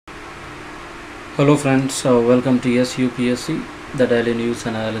Hello friends, welcome to SUPSC, the daily news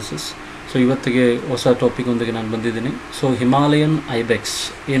analysis. So ಇವತ್ತಿಗೆ ಹೊಸ topic ಒಂದಿಗೆ ನಾನು ಬಂದಿದ್ದೀನಿ. ಸೊ ಹಿಮಾಲಯನ್ ಐಬೆಕ್ಸ್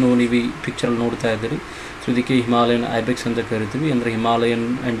ಏನು ನೀವು ಈ ಪಿಕ್ಚರಲ್ಲಿ ನೋಡ್ತಾ ಇದ್ದೀರಿ. ಸೊ ಇದಕ್ಕೆ ಹಿಮಾಲಯನ್ ಐಬೆಕ್ಸ್ ಅಂತ ಕರಿತೀವಿ. ಅಂದರೆ Himalayan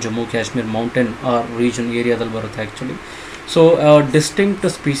and Jammu Kashmir mountain region ಏರಿಯಾದಲ್ಲಿ ಬರುತ್ತೆ ಆ್ಯಕ್ಚುಲಿ. ಸೊ ಡಿಸ್ಟಿಂಕ್ಟ್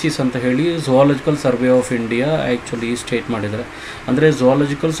ಸ್ಪೀಸೀಸ್ ಅಂತ ಹೇಳಿ ಝುವಾಲಜಿಕಲ್ survey of India actually state ಮಾಡಿದ್ದಾರೆ. ಅಂದರೆ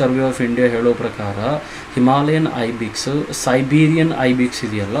ಝುವಾಲಜಿಕಲ್ ಸರ್ವೆ ಆಫ್ ಇಂಡಿಯಾ ಹೇಳೋ ಪ್ರಕಾರ ಹಿಮಾಲಯನ್ ಐಬಿಕ್ಸ್ ಸೈಬೀರಿಯನ್ ಐಬಿಕ್ಸ್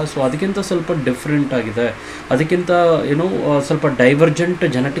ಇದೆಯಲ್ಲ, ಸೊ ಅದಕ್ಕಿಂತ ಸ್ವಲ್ಪ ಡಿಫ್ರೆಂಟ್ ಆಗಿದೆ, ಅದಕ್ಕಿಂತ ಏನೋ ಸ್ವಲ್ಪ ಡೈವರ್ಜೆಂಟ್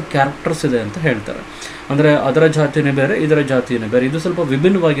ಜೆನೆಟಿಕ್ ಕ್ಯಾರೆಕ್ಟರ್ಸ್ ಇದೆ ಅಂತ ಹೇಳ್ತಾರೆ. ಅಂದರೆ ಅದರ ಜಾತಿನೇ ಬೇರೆ, ಇದರ ಜಾತಿನೇ ಬೇರೆ, ಇದು ಸ್ವಲ್ಪ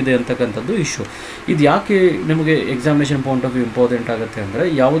ವಿಭಿನ್ನವಾಗಿದೆ ಅಂತಕ್ಕಂಥದ್ದು ಇಶ್ಯೂ. ಇದು ಯಾಕೆ ನಿಮಗೆ examination point of view important ಆಗುತ್ತೆ ಅಂದರೆ,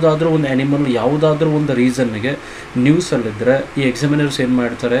 ಯಾವುದಾದ್ರೂ ಒಂದು ಆ್ಯನಿಮಲ್ ಯಾವುದಾದ್ರೂ ಒಂದು ರೀಸನ್ನಿಗೆ ನ್ಯೂಸಲ್ಲಿದ್ದರೆ ಈ ಎಕ್ಸಾಮಿನರ್ಸ್ ಏನು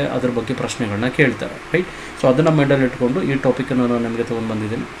ಮಾಡ್ತಾರೆ, ಅದ್ರ ಬಗ್ಗೆ ಪ್ರಶ್ನೆಗಳನ್ನ ಕೇಳ್ತಾರೆ, ರೈಟ್. ಸೊ ಅದನ್ನು ಮೈಂಡಲ್ಲಿ ಇಟ್ಕೊಂಡು ಈ ಟಾಪಿಕನ್ನು ನಾನು ನಿಮಗೆ ತೊಗೊಂಡು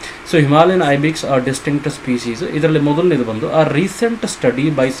ಬಂದಿದ್ದೀನಿ. So Himalayan ಐಬಿಕ್ಸ್ R distinct species. ಇದರಲ್ಲಿ ಮೊದಲನೇದು ಬಂದು ಆ recent study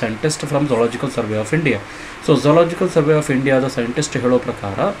by scientist from ಝುವಾಲಜಿಕಲ್ survey of India. So ಝುವಾಲಜಿಕಲ್ survey of ಇಂಡಿಯಾದ ಸೈಂಟಿಸ್ಟ್ ಹೇಳೋ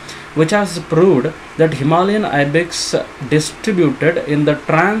ಪ್ರಕಾರ which has proved that Himalayan ಐಬೆಕ್ಸ್ distributed in the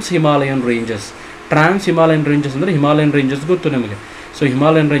trans Himalayan ranges. Trans Himalayan ranges ಅಂದರೆ Himalayan ranges ಗೊತ್ತು ನಿಮಗೆ. ಸೊ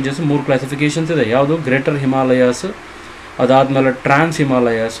ಹಿಮಾಲಯನ್ ರೇಂಜಸ್ 3 ಕ್ಲಾಸಿಫಿಕೇಷನ್ಸ್ ಇದೆ. ಯಾವುದು? Greater Himalayas, ಅದಾದಮೇಲೆ ಟ್ರಾನ್ಸ್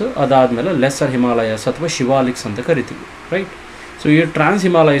Himalayas, ಅದಾದಮೇಲೆ ಲೆಸ್ಸರ್ ಹಿಮಾಲಯಾಸ್ ಅಥವಾ ಶಿವಾಲಿಕ್ಸ್ ಅಂತ ಕರಿತೀವಿ, ರೈಟ್. ಸೊ ಈ ಟ್ರಾನ್ಸ್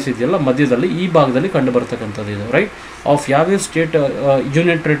ಹಿಮಾಲಯಸ್ ಇದೆಯಲ್ಲ ಮಧ್ಯದಲ್ಲಿ ಈ ಭಾಗದಲ್ಲಿ ಕಂಡು ಬರ್ತಕ್ಕಂಥದ್ದು ಇದು, ರೈಟ್. ಆಫ್ ಯಾವ್ಯಾವ ಸ್ಟೇಟ್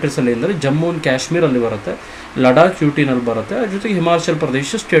ಯೂನಿಯನ್ ಟೆರಿಟರೀಸಲ್ಲಿ ಅಂದರೆ ಜಮ್ಮು ಆ್ಯಂಡ್ ಕಾಶ್ಮೀರಲ್ಲಿ ಬರುತ್ತೆ, ಲಡಾಖ್ ಯೂಟಿನಲ್ಲಿ ಬರುತ್ತೆ, ಅದ್ರ ಜೊತೆಗೆ ಹಿಮಾಚಲ್ ಪ್ರದೇಶ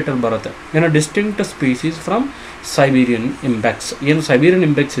ಸ್ಟೇಟಲ್ಲಿ ಬರುತ್ತೆ. ಏನೋ ಡಿಸ್ಟಿಂಕ್ಟ್ ಸ್ಪೀಸೀಸ್ ಫ್ರಮ್ ಸೈಬೀರಿಯನ್ ಇಂಬೆಕ್ಸ್. ಏನು ಸೈಬೀರಿಯನ್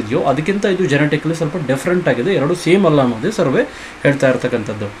ಇಂಬೆಕ್ಸ್ ಇದೆಯೋ ಅದಕ್ಕಿಂತ ಇದು ಜೆನೆಟಿಕಲಿ ಸ್ವಲ್ಪ ಡಿಫ್ರೆಂಟ್ ಆಗಿದೆ, ಎರಡು ಸೇಮ್ ಅಲ್ಲ ಅನ್ನೋದೇ ಸರ್ವೆ ಹೇಳ್ತಾ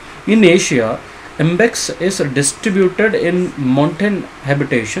ಇರ್ತಕ್ಕಂಥದ್ದು. ಇನ್ Asia ಇಂಬೆಕ್ಸ್ is distributed in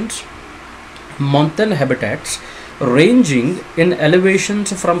mountain habitats ranging in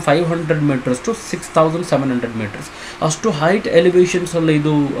ಎಲಿವೇಷನ್ಸ್ from 500 meters to 6,700 meters. ಅಷ್ಟು ಹೈಟ್ ಎಲಿವೇಷನ್ಸಲ್ಲಿ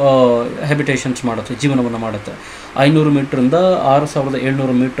ಇದು ಹ್ಯಾಬಿಟೇಷನ್ಸ್ ಮಾಡುತ್ತೆ, ಜೀವನವನ್ನು ಮಾಡುತ್ತೆ. 500 ಮೀಟ್ರಿಂದ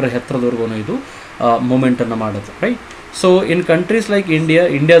 6,700 ಮೀಟ್ರ್ ಎತ್ತರದವರೆಗೂ ಇದು ಮೂಮೆಂಟನ್ನು ಮಾಡುತ್ತೆ, right. So in countries like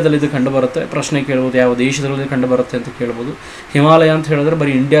ಇಂಡಿಯಾದಲ್ಲಿ ಇದು ಕಂಡು ಬರುತ್ತೆ. ಪ್ರಶ್ನೆ ಕೇಳ್ಬೋದು, ಯಾವ ದೇಶದಲ್ಲಿ ಕಂಡು ಬರುತ್ತೆ ಅಂತ ಕೇಳ್ಬೋದು. ಹಿಮಾಲಯ ಅಂತ ಹೇಳಿದ್ರೆ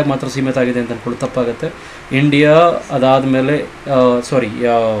ಬರೀ ಇಂಡಿಯಾಗೆ ಮಾತ್ರ ಸೀಮಿತ ಆಗಿದೆ ಅಂತ ಅಂದ್ಕೊಳ್ಳಿ, ತಪ್ಪಾಗುತ್ತೆ. ಇಂಡಿಯಾ ಅದಾದಮೇಲೆ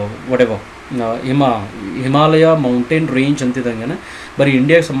ಹಿಮಾಲಯ ಮೌಂಟೇನ್ ರೇಂಜ್ ಅಂತಿದ್ದಂಗೆ ಬರೀ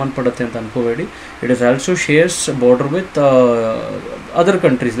ಇಂಡಿಯಾಗೆ ಸಂಬಂಧಪಡುತ್ತೆ ಅಂತ ಅನ್ಕೋಬೇಡಿ. It is also shares border with other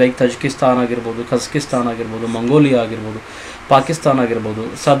countries like Tajikistan ಆಗಿರ್ಬೋದು, ಕಜಕಿಸ್ತಾನ್ ಆಗಿರ್ಬೋದು, ಮಂಗೋಲಿಯಾ ಆಗಿರ್ಬೋದು, ಪಾಕಿಸ್ತಾನ್ ಆಗಿರ್ಬೋದು,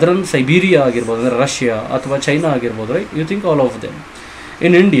 ಸದರ್ನ್ ಸೈಬೀರಿಯಾ ಆಗಿರ್ಬೋದು, ಅಂದರೆ ರಷ್ಯಾ ಅಥವಾ ಚೈನಾ ಆಗಿರ್ಬೋದು, right. You think all of them.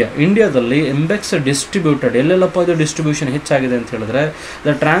 ಇನ್ ಇಂಡಿಯಾದಲ್ಲಿ ಇಂಬೆಕ್ಸ್ ಡಿಸ್ಟ್ರಿಬ್ಯೂಟೆಡ್ ಎಲ್ಲೆಲ್ಲಪ್ಪ ಇದು ಡಿಸ್ಟ್ರಿಬ್ಯೂಷನ್ ಹೆಚ್ಚಾಗಿದೆ ಅಂತ ಹೇಳಿದ್ರೆ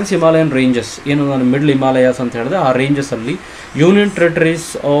ದ ಟ್ರಾನ್ಸ್ ಹಿಮಾಲಯನ್ ರೇಂಜಸ್, ಏನು ನಾನು ಮಿಡ್ಲ್ ಹಿಮಾಲಯಾಸ್ ಅಂತ ಹೇಳಿದ್ರೆ ಆ ರೇಂಜಸಲ್ಲಿ ಯೂನಿಯನ್ ಟೆರಿಟರೀಸ್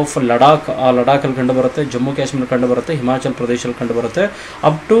ಆಫ್ ಲಡಾಖ್, ಆ ಲಡಾಖಲ್ಲಿ ಕಂಡು ಬರುತ್ತೆ, ಜಮ್ಮು ಕಾಶ್ಮೀರ ಕಂಡು ಬರುತ್ತೆ, ಹಿಮಾಚಲ್ ಪ್ರದೇಶಲ್ಲಿ ಕಂಡು ಬರುತ್ತೆ,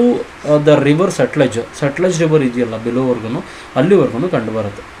 up to the river Sutlej river ಇದೆಯಲ್ಲ ಬಿಲೋವರೆಗೂ ಅಲ್ಲಿವರೆಗೂ ಕಂಡು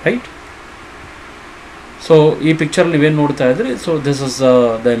ಬರುತ್ತೆ, ರೈಟ್. ಸೊ ಈ ಪಿಕ್ಚರ್ ನೀವೇನು ನೋಡ್ತಾ ಇದ್ರಿ. So this is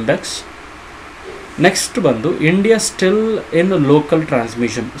the ಇಂಬೆಕ್ಸ್. Next ಬಂದು India still in local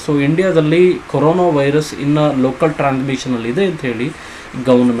transmission. So ಇಂಡಿಯಾದಲ್ಲಿ ಕೊರೋನಾ ವೈರಸ್ ಇನ್ನು ಲೋಕಲ್ ಟ್ರಾನ್ಸ್ಮಿಷನಲ್ಲಿದೆ ಅಂತ ಹೇಳಿ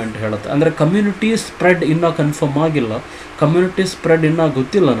ಗೌರ್ಮೆಂಟ್ ಹೇಳುತ್ತೆ. ಅಂದರೆ ಕಮ್ಯುನಿಟಿ ಸ್ಪ್ರೆಡ್ ಇನ್ನೂ ಕನ್ಫರ್ಮ್ ಆಗಿಲ್ಲ, ಕಮ್ಯುನಿಟಿ ಸ್ಪ್ರೆಡ್ ಇನ್ನೂ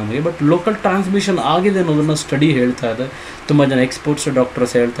ಗೊತ್ತಿಲ್ಲ ನಮಗೆ, ಬಟ್ ಲೋಕಲ್ ಟ್ರಾನ್ಸ್ಮಿಷನ್ ಆಗಿದೆ ಅನ್ನೋದನ್ನು ಸ್ಟಡಿ ಹೇಳ್ತಾ ಇದೆ. ತುಂಬ ಜನ ಎಕ್ಸ್ಪರ್ಟ್ಸ್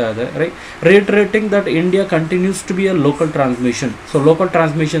ಡಾಕ್ಟರ್ಸ್ ಹೇಳ್ತಾ ಇದೆ, right. Rating that India continuous to be a local transmission. So local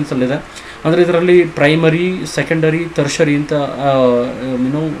ಟ್ರಾನ್ಸ್ಮಿಷನ್ಸಲ್ಲಿದೆ ಅಂದರೆ ಇದರಲ್ಲಿ ಪ್ರೈಮರಿ, ಸೆಕೆಂಡರಿ, ಟರ್ಷರಿ ಅಂತ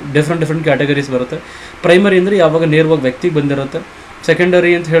ಡಿಫ್ರೆಂಟ್ ಕ್ಯಾಟಗರೀಸ್ ಬರುತ್ತೆ. ಪ್ರೈಮರಿ ಅಂದರೆ ಯಾವಾಗ ನೇರವಾಗಿ ವ್ಯಕ್ತಿಗೆ ಬಂದಿರುತ್ತೆ.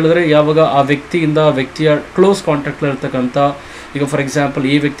 ಸೆಕೆಂಡರಿ ಅಂತ ಹೇಳಿದ್ರೆ ಯಾವಾಗ ಆ ವ್ಯಕ್ತಿಯ ಕ್ಲೋಸ್ ಕಾಂಟ್ಯಾಕ್ಟಲ್ಲಿರ್ತಕ್ಕಂಥ, ಈಗ ಫಾರ್ ಎಕ್ಸಾಂಪಲ್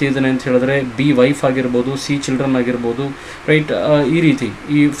ಈ ವ್ಯಕ್ತಿ ಇದ್ದಾನೆ ಅಂತ ಹೇಳಿದ್ರೆ ಬಿ ವೈಫ್ ಆಗಿರ್ಬೋದು, ಸಿ ಚಿಲ್ಡ್ರನ್ ಆಗಿರ್ಬೋದು, ರೈಟ್. ಈ ರೀತಿ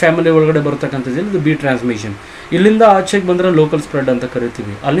ಈ ಫ್ಯಾಮಿಲಿ ಒಳಗಡೆ ಬರ್ತಕ್ಕಂಥದ್ದು ಇದು ಬಿ ಟ್ರಾನ್ಸ್ಮಿಷನ್. ಇಲ್ಲಿಂದ ಆಚೆಗೆ ಬಂದರೆ ಲೋಕಲ್ ಸ್ಪ್ರೆಡ್ ಅಂತ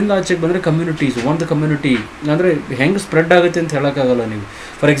ಕರಿತೀವಿ. ಅಲ್ಲಿಂದ ಆಚೆಗೆ ಬಂದರೆ ಕಮ್ಯುನಿಟೀಸ್, ಒಂದು ಕಮ್ಯುನಿಟಿ ಅಂದರೆ ಹೆಂಗೆ ಸ್ಪ್ರೆಡ್ ಆಗುತ್ತೆ ಅಂತ ಹೇಳೋಕ್ಕಾಗಲ್ಲ ನೀವು.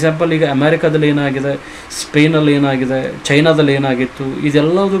 ಫಾರ್ ಎಕ್ಸಾಂಪಲ್ ಈಗ ಅಮೆರಿಕಾದಲ್ಲಿ ಏನಾಗಿದೆ, ಸ್ಪೇನಲ್ಲಿ ಏನಾಗಿದೆ, ಚೈನಾದಲ್ಲಿ ಏನಾಗಿತ್ತು,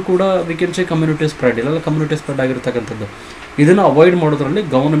 ಇದೆಲ್ಲದೂ ಕೂಡ we can say community spread. ಇಲ್ಲೆಲ್ಲ ಕಮ್ಯುನಿಟಿ ಸ್ಪ್ರೆಡ್ ಆಗಿರ್ತಕ್ಕಂಥದ್ದು. ಇದನ್ನು ಅವಾಯ್ಡ್ ಮಾಡೋದ್ರಲ್ಲಿ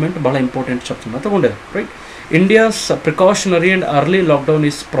ಗೌರ್ಮೆಂಟ್ ಭಾಳ important ಸ್ಟೆಪ್ಸನ್ನು ತೊಗೊಂಡಿದೆ, right. India's precautionary and early lockdown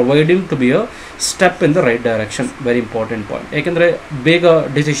is providing to be a step in the right direction. Very important point. ಯಾಕೆಂದರೆ ಬೇಗ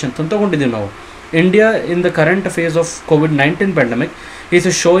ಡಿಸಿಷನ್ಸ್ ಅಂತ ತೊಗೊಂಡಿದ್ದೀವಿ ನಾವು. India in the current phase of COVID-19 pandemic is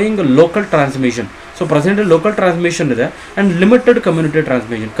showing local transmission. So present local transmission ಇದೆ and limited community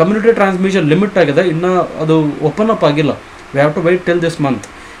transmission limit ಆಗಿದೆ, ಇನ್ನು ಅದು open up ಆಗಿಲ್ಲ. We have to wait till this month.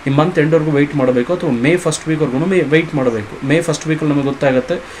 ಈ month ಎಂಡ್ವರೆಗೂ weight ಮಾಡಬೇಕು, ಅಥವಾ May 1st ವೀಕ್ವರೆಗೂ weight ಮಾಡಬೇಕು. May 1st ವೀಕಲ್ಲಿ ನಮಗೆ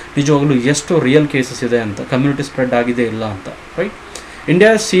ಗೊತ್ತಾಗುತ್ತೆ ನಿಜವಾಗ್ಲೂ ಎಷ್ಟು ರಿಯಲ್ ಕೇಸಸ್ ಇದೆ ಅಂತ, ಕಮ್ಯುನಿಟಿ ಸ್ಪ್ರೆಡ್ ಆಗಿದೆ ಇಲ್ಲ ಅಂತ, right.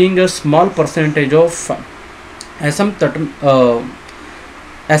 India is seeing a small percentage of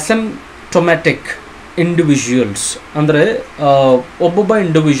ಅಸಿಂಪ್ಟೊಮ್ಯಾಟಿಕ್ individuals. ಅಂದರೆ ಒಬ್ಬೊಬ್ಬ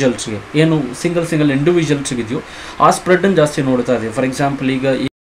ಇಂಡಿವಿಜುವಲ್ಸ್ಗೆ ಏನು ಸಿಂಗಲ್ ಇಂಡಿವಿಜುವಲ್ಸ್ಗಿದೆಯೋ ಆ ಸ್ಪ್ರೆಡನ್ನು ಜಾಸ್ತಿ ನೋಡ್ತಾ ಇದ್ದೀವಿ. ಫಾರ್ ಎಕ್ಸಾಂಪಲ್ ಈಗ